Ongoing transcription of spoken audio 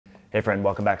Hey friend,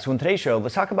 welcome back. So in today's show,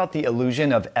 let's talk about the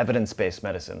illusion of evidence-based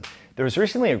medicine. There was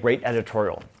recently a great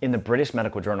editorial in the British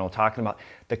Medical Journal talking about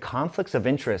the conflicts of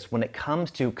interest when it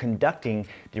comes to conducting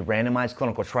the randomized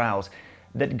clinical trials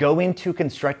that go into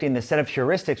constructing the set of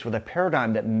heuristics with a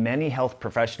paradigm that many health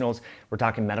professionals, we're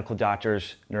talking medical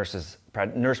doctors, nurses,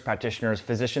 nurse practitioners,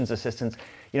 physicians assistants,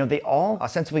 they all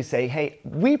ostensibly say, hey,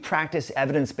 we practice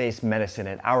evidence-based medicine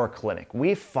at our clinic.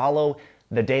 We follow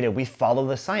the data, we follow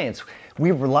the science.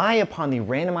 We rely upon the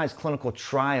randomized clinical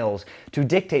trials to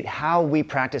dictate how we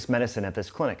practice medicine at this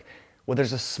clinic. Well,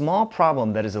 there's a small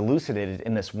problem that is elucidated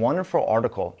in this wonderful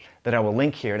article that I will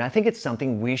link here, and I think it's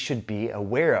something we should be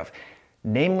aware of,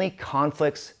 namely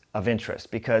conflicts of interest.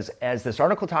 Because as this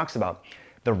article talks about,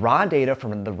 the raw data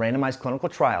from the randomized clinical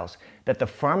trials that the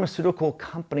pharmaceutical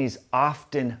companies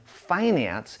often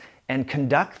finance and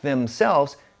conduct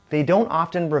themselves, they don't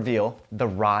often reveal the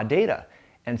raw data.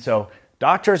 And so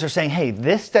doctors are saying, hey,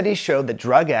 this study showed that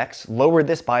drug X lowered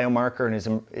this biomarker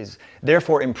and is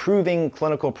therefore improving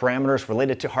clinical parameters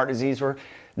related to heart disease or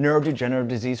neurodegenerative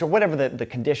disease or whatever the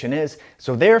condition is.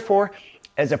 So therefore,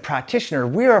 as a practitioner,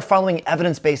 we are following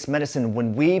evidence-based medicine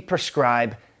when we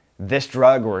prescribe this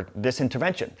drug or this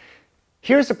intervention.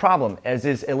 Here's the problem, as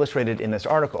is illustrated in this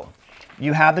article.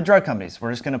 You have the drug companies.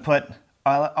 We're just going to put,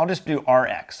 I'll just do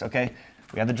RX, okay?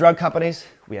 We have the drug companies,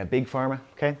 we have big pharma,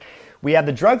 okay? We have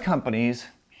the drug companies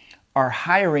are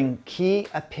hiring key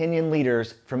opinion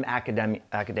leaders from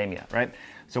academia, right?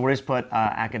 So we'll just put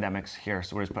academics here,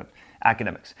 so we'll just put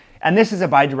academics. And this is a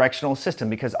bidirectional system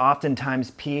because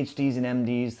oftentimes PhDs and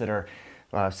MDs that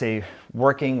are, say,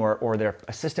 working or they're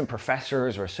assistant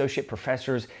professors or associate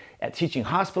professors at teaching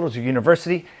hospitals or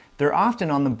university, they're often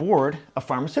on the board of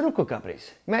pharmaceutical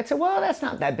companies. You might say, well, that's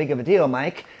not that big of a deal,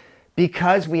 Mike,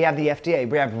 because we have the FDA,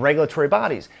 we have regulatory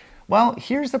bodies. Well,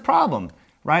 here's the problem,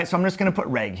 right? So I'm just going to put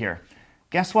reg here.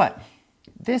 Guess what?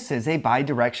 This is a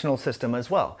bidirectional system as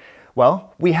well.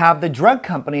 Well, we have the drug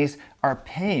companies are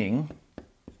paying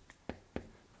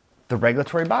the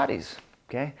regulatory bodies,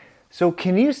 okay? So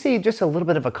can you see just a little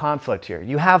bit of a conflict here?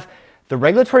 You have the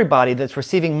regulatory body that's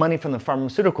receiving money from the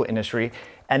pharmaceutical industry,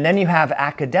 and then you have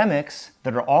academics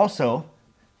that are also,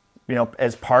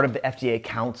 as part of the FDA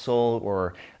council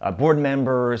or board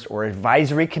members or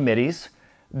advisory committees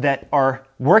that are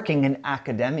working in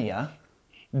academia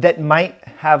that might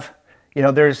have,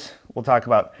 we'll talk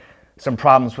about some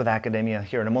problems with academia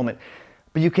here in a moment,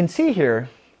 but you can see here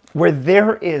where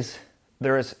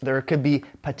there could be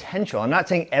potential. I'm not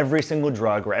saying every single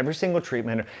drug or every single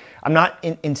treatment. I'm not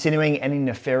insinuating any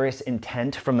nefarious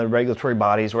intent from the regulatory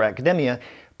bodies or academia,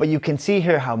 but you can see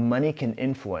here how money can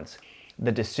influence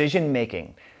the decision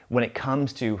making when it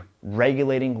comes to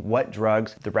regulating what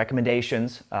drugs, the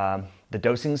recommendations, the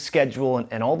dosing schedule,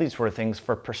 and all these sort of things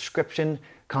for prescription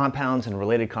compounds and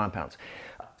related compounds.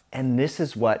 And this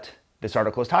is what this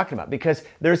article is talking about, because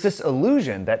there's this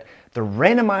illusion that the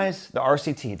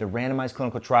RCT, the randomized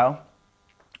clinical trial,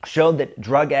 showed that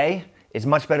drug A is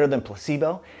much better than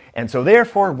placebo. And so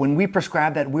therefore, when we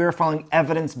prescribe that, we're following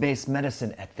evidence-based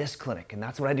medicine at this clinic. And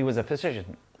that's what I do as a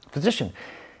physician.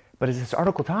 But as this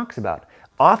article talks about,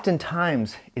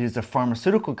 oftentimes it is the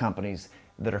pharmaceutical companies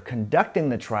that are conducting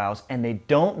the trials and they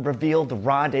don't reveal the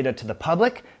raw data to the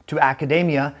public, to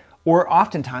academia, or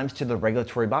oftentimes to the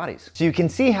regulatory bodies. So you can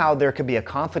see how there could be a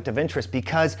conflict of interest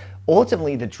because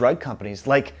ultimately the drug companies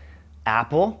like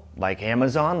Apple, like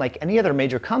Amazon, like any other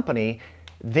major company,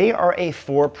 they are a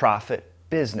for-profit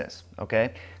business,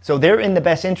 okay? So they're in the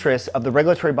best interest of the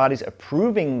regulatory bodies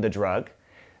approving the drug.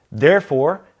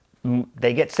 Therefore,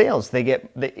 they get sales.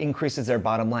 That increases their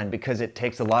bottom line because it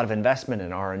takes a lot of investment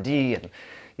in R&D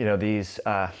and these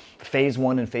phase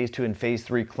 1 and phase 2 and phase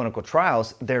 3 clinical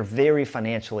trials. They're very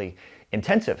financially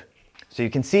intensive. So you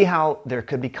can see how there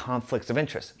could be conflicts of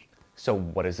interest. So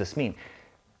what does this mean?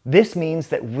 This means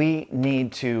that we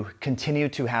need to continue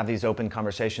to have these open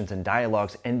conversations and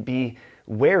dialogues and be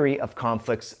wary of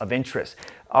conflicts of interest.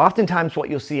 Oftentimes what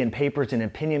you'll see in papers and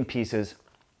opinion pieces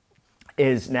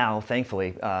is now,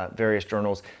 thankfully, various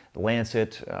journals, The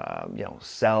Lancet,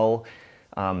 Cell,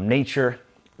 Nature,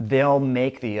 they'll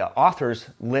make the authors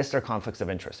list their conflicts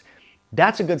of interest.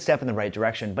 That's a good step in the right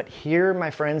direction, but here, my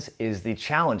friends, is the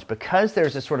challenge. Because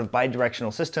there's this sort of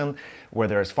bidirectional system where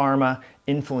there's pharma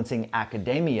influencing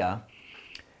academia,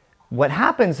 what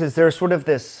happens is there's sort of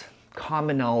this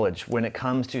common knowledge when it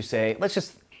comes to, say, let's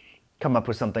just come up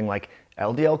with something like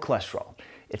LDL cholesterol.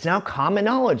 It's now common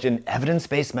knowledge in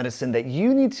evidence-based medicine that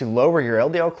you need to lower your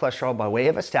LDL cholesterol by way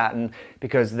of a statin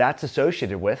because that's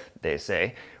associated with, they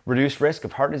say, reduced risk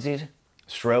of heart disease,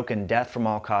 stroke, and death from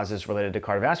all causes related to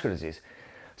cardiovascular disease.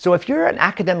 So if you're an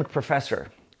academic professor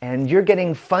and you're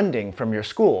getting funding from your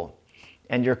school,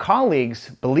 and your colleagues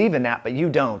believe in that, but you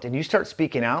don't, and you start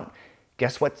speaking out,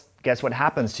 guess what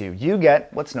happens to you? You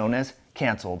get what's known as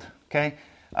canceled, okay?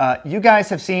 You guys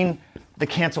have seen the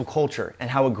cancel culture and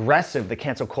how aggressive the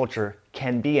cancel culture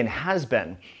can be and has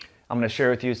been. I'm going to share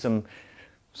with you some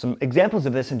examples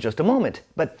of this in just a moment,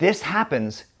 but this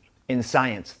happens in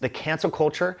science. The cancel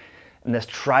culture and this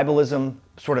tribalism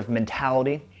sort of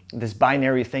mentality, this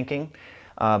binary thinking,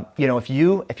 if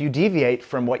you deviate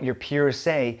from what your peers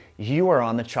say, you are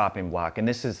on the chopping block. And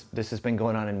this has been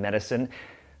going on in medicine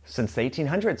since the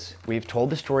 1800s. We've told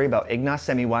the story about Ignaz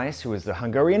Semmelweis, who was the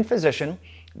Hungarian physician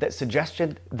that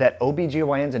suggested that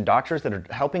OBGYNs and doctors that are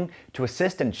helping to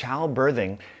assist in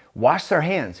childbirthing wash their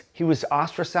hands. He was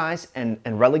ostracized and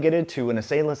relegated to an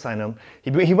insane asylum.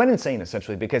 He went insane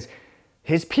essentially because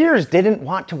his peers didn't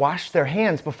want to wash their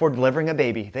hands before delivering a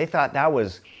baby. They thought that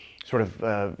was sort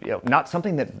of not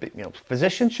something that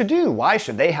physicians should do. Why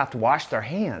should they have to wash their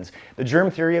hands? The germ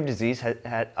theory of disease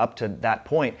had up to that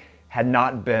point had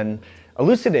not been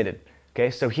elucidated.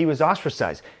 Okay, so he was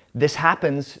ostracized. This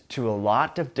happens to a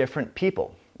lot of different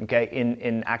people, okay,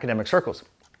 in academic circles.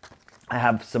 I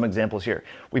have some examples here.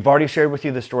 We've already shared with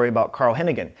you the story about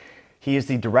Heneghan. He is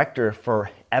the director for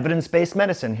evidence-based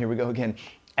medicine, here we go again,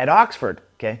 at Oxford,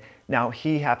 okay? Now,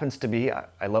 he happens to be,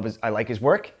 I like his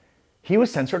work. He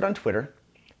was censored on Twitter.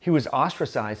 He was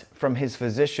ostracized from his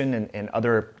physician and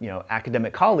other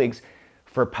academic colleagues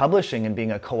for publishing and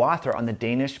being a co-author on the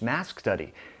Danish mask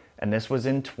study. And this was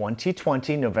in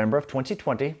 2020, November of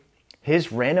 2020, his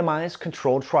randomized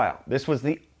controlled trial. This was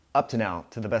up to now,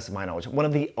 to the best of my knowledge, one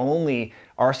of the only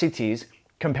RCTs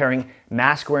comparing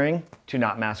mask wearing to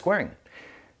not mask wearing.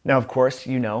 Now, of course,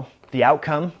 the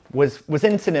outcome was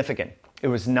insignificant. It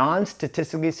was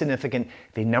non-statistically significant,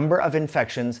 the number of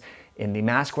infections in the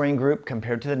mask wearing group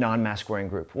compared to the non-mask wearing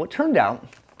group. Well, it turned out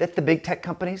that the big tech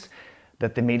companies,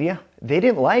 that the media, they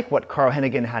didn't like what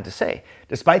Heneghan had to say,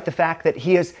 despite the fact that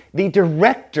he is the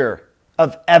director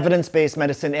of evidence-based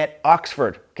medicine at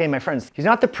Oxford. Okay, my friends, he's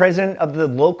not the president of the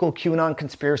local QAnon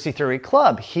conspiracy theory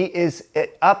club. He is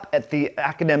up at the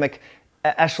academic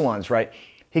echelons, right?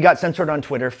 He got censored on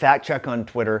Twitter, fact check on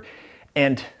Twitter,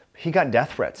 and he got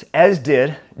death threats, as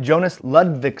did Jonas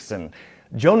Ludvigsson.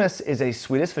 Jonas is a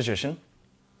Swedish physician.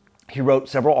 He wrote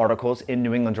several articles in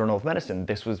New England Journal of Medicine.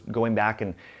 This was going back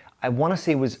in, I want to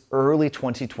say it was early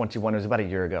 2021, it was about a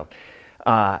year ago.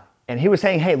 And he was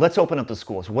saying, hey, let's open up the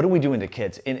schools. What are we doing to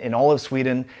kids? In all of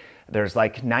Sweden, there's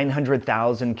like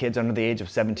 900,000 kids under the age of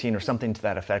 17 or something to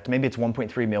that effect. Maybe it's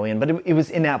 1.3 million, but it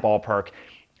was in that ballpark.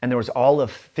 And there was all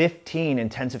of 15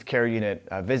 intensive care unit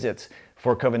visits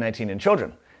for COVID-19 in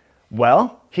children.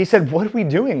 Well, he said, what are we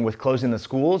doing with closing the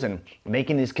schools and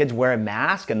making these kids wear a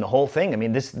mask and the whole thing? I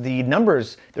mean, the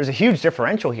numbers, there's a huge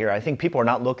differential here. I think people are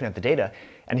not looking at the data.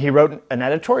 And he wrote an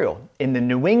editorial in the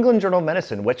New England Journal of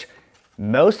Medicine, which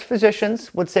most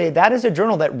physicians would say that is a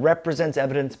journal that represents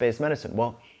evidence-based medicine.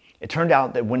 Well, it turned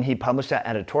out that when he published that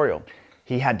editorial,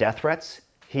 he had death threats.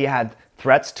 He had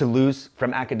threats to lose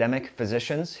from academic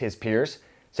physicians, his peers,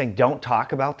 saying, don't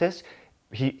talk about this.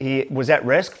 He was at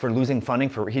risk for losing funding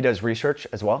he does research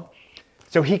as well.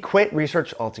 So he quit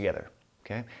research altogether,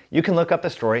 okay? You can look up the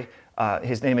story.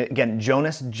 His name, again,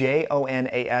 Jonas,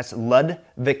 Jonas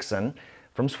Ludvigsson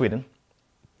from Sweden.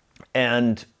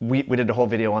 And we did a whole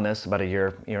video on this about a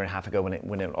year and a half ago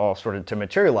when it all started to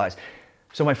materialize.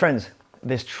 So my friends,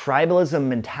 this tribalism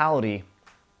mentality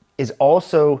is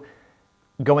also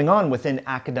going on within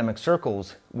academic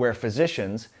circles where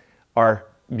physicians are,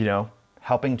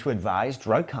 helping to advise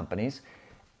drug companies.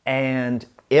 And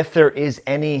if there is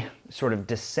any sort of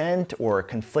dissent or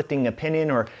conflicting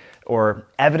opinion or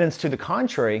evidence to the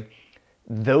contrary,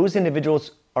 those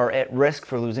individuals are at risk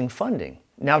for losing funding.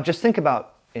 Now, just think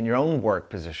about in your own work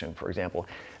position, for example.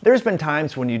 There's been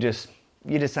times when you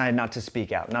decide not to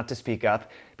speak out, not to speak up,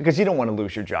 because you don't want to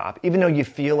lose your job. Even though you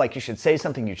feel like you should say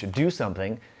something, you should do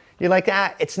something, you're like,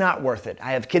 it's not worth it.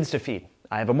 I have kids to feed.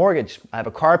 I have a mortgage. I have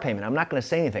a car payment. I'm not going to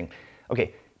say anything.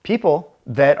 Okay, people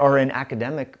that are in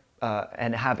academic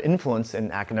and have influence in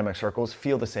academic circles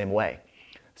feel the same way.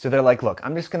 So they're like, look,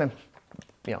 I'm just going to,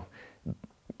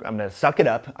 I'm going to suck it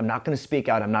up. I'm not going to speak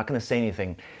out. I'm not going to say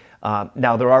anything.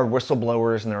 Now, there are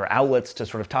whistleblowers and there are outlets to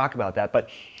sort of talk about that, but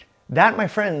that, my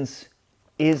friends,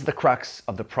 is the crux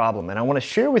of the problem. And I want to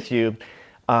share with you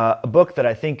a book that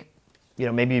I think,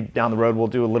 maybe down the road we'll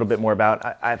do a little bit more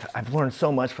about. I've learned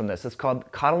so much from this. It's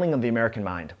called Coddling of the American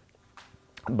Mind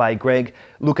by Greg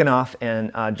Lukianoff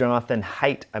and Jonathan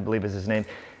Haidt, I believe is his name.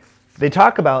 They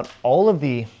talk about all of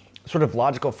the sort of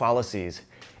logical fallacies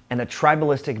and the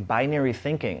tribalistic binary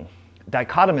thinking,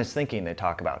 dichotomous thinking they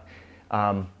talk about.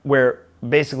 where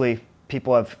basically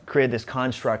people have created this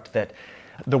construct that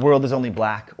the world is only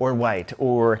black or white,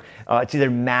 or it's either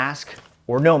mask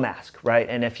or no mask, right?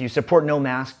 And if you support no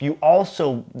mask, you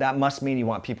also, that must mean you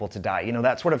want people to die. You know,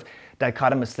 that sort of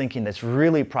dichotomous thinking that's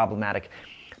really problematic.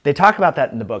 They talk about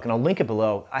that in the book, and I'll link it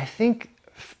below. I think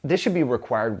this should be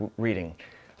required reading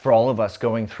for all of us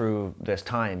going through this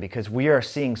time, because we are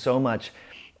seeing so much,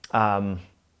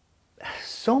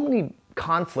 so many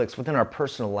conflicts within our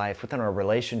personal life, within our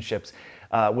relationships,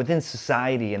 within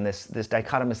society, and this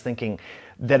dichotomous thinking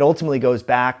that ultimately goes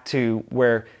back to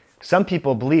where some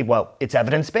people believe, well, it's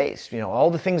evidence-based. You know, all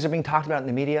the things are being talked about in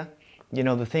the media. You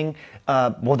know, the thing,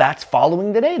 well, that's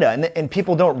following the data. And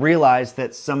people don't realize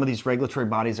that some of these regulatory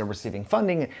bodies are receiving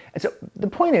funding. And so the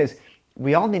point is,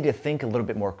 we all need to think a little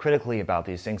bit more critically about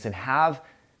these things, and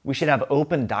we should have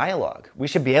open dialogue. We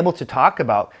should be able to talk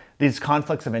about these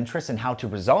conflicts of interest and how to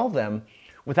resolve them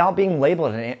without being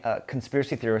labeled a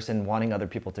conspiracy theorist and wanting other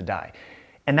people to die.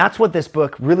 And that's what this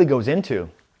book really goes into.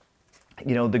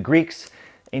 You know, the Greeks,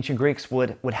 ancient Greeks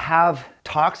would have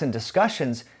talks and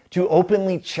discussions to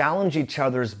openly challenge each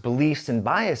other's beliefs and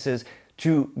biases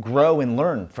to grow and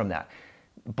learn from that.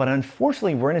 But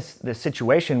unfortunately, we're in this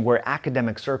situation where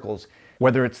academic circles,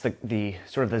 whether it's the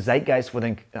sort of the zeitgeist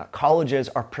within colleges,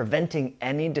 are preventing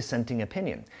any dissenting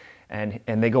opinion. And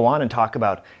they go on and talk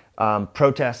about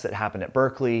protests that happened at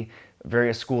Berkeley,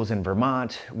 various schools in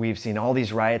Vermont. We've seen all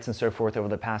these riots and so forth over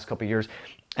the past couple of years,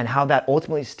 and how that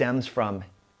ultimately stems from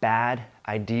bad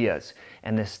ideas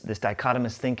and this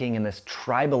dichotomous thinking and this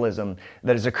tribalism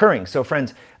that is occurring. So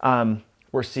friends,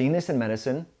 we're seeing this in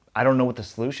medicine. I don't know what the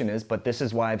solution is, but this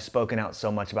is why I've spoken out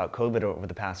so much about COVID over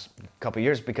the past couple of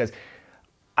years, because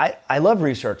I love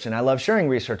research and I love sharing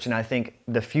research, and I think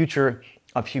the future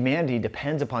of humanity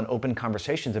depends upon open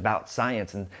conversations about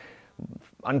science and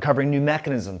uncovering new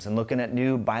mechanisms and looking at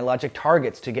new biologic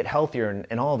targets to get healthier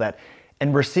and all of that.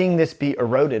 And we're seeing this be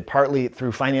eroded partly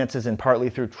through finances and partly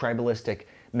through tribalistic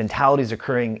mentalities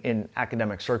occurring in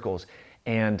academic circles.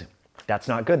 And that's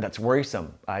not good. That's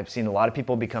worrisome. I've seen a lot of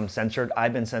people become censored.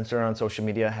 I've been censored on social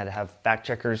media, had to have fact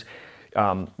checkers.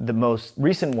 The most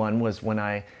recent one was when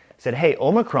I said, hey,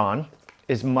 Omicron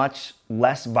is much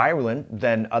less virulent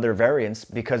than other variants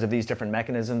because of these different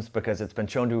mechanisms, because it's been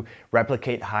shown to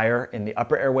replicate higher in the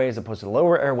upper airway as opposed to the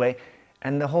lower airway.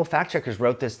 And the whole fact checkers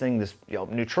wrote this thing, this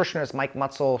nutritionist Mike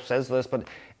Mutzel says this, but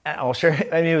I'll share.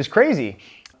 I mean, it was crazy.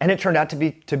 And it turned out to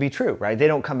be true, right? They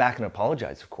don't come back and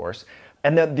apologize, of course.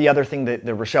 And the other thing, that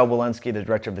the Rochelle Walensky, the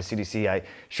director of the CDC, I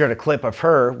shared a clip of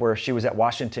her where she was at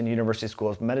Washington University School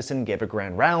of Medicine, gave a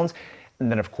grand rounds. And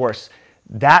then, of course,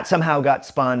 that somehow got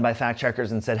spun by fact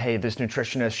checkers and said, hey, this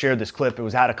nutritionist shared this clip. It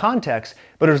was out of context,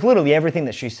 but it was literally everything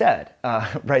that she said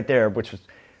right there, which was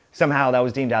somehow that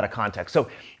was deemed out of context. So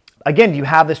again, you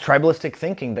have this tribalistic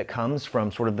thinking that comes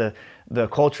from sort of the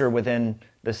culture within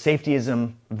the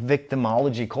safetyism,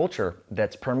 victimology culture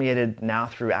that's permeated now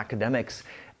through academics.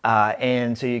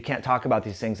 And so you can't talk about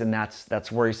these things, and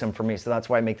that's worrisome for me. So that's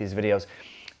why I make these videos.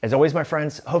 As always, my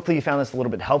friends, hopefully you found this a little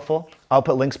bit helpful. I'll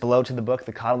put links below to the book,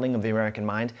 The Coddling of the American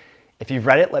Mind. If you've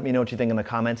read it, let me know what you think in the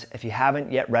comments. If you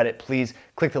haven't yet read it, please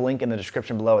click the link in the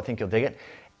description below. I think you'll dig it.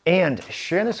 And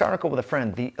share this article with a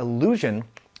friend. The illusion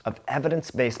of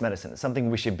evidence-based medicine is something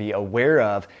we should be aware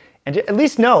of and at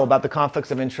least know about the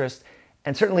conflicts of interest.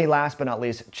 And certainly, last but not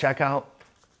least, check out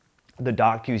the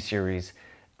docu-series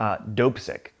Dope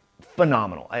Sick.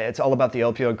 Phenomenal. It's all about the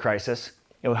opioid crisis.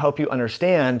 It will help you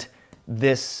understand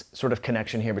this sort of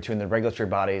connection here between the regulatory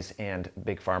bodies and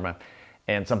big pharma,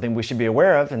 and something we should be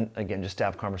aware of. And again, just to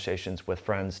have conversations with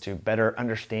friends to better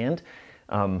understand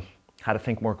how to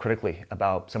think more critically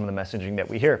about some of the messaging that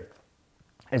we hear.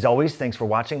 As always, thanks for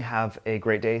watching. Have a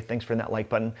great day. Thanks for hitting that like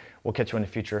button. We'll catch you in the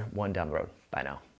future one down the road. Bye now.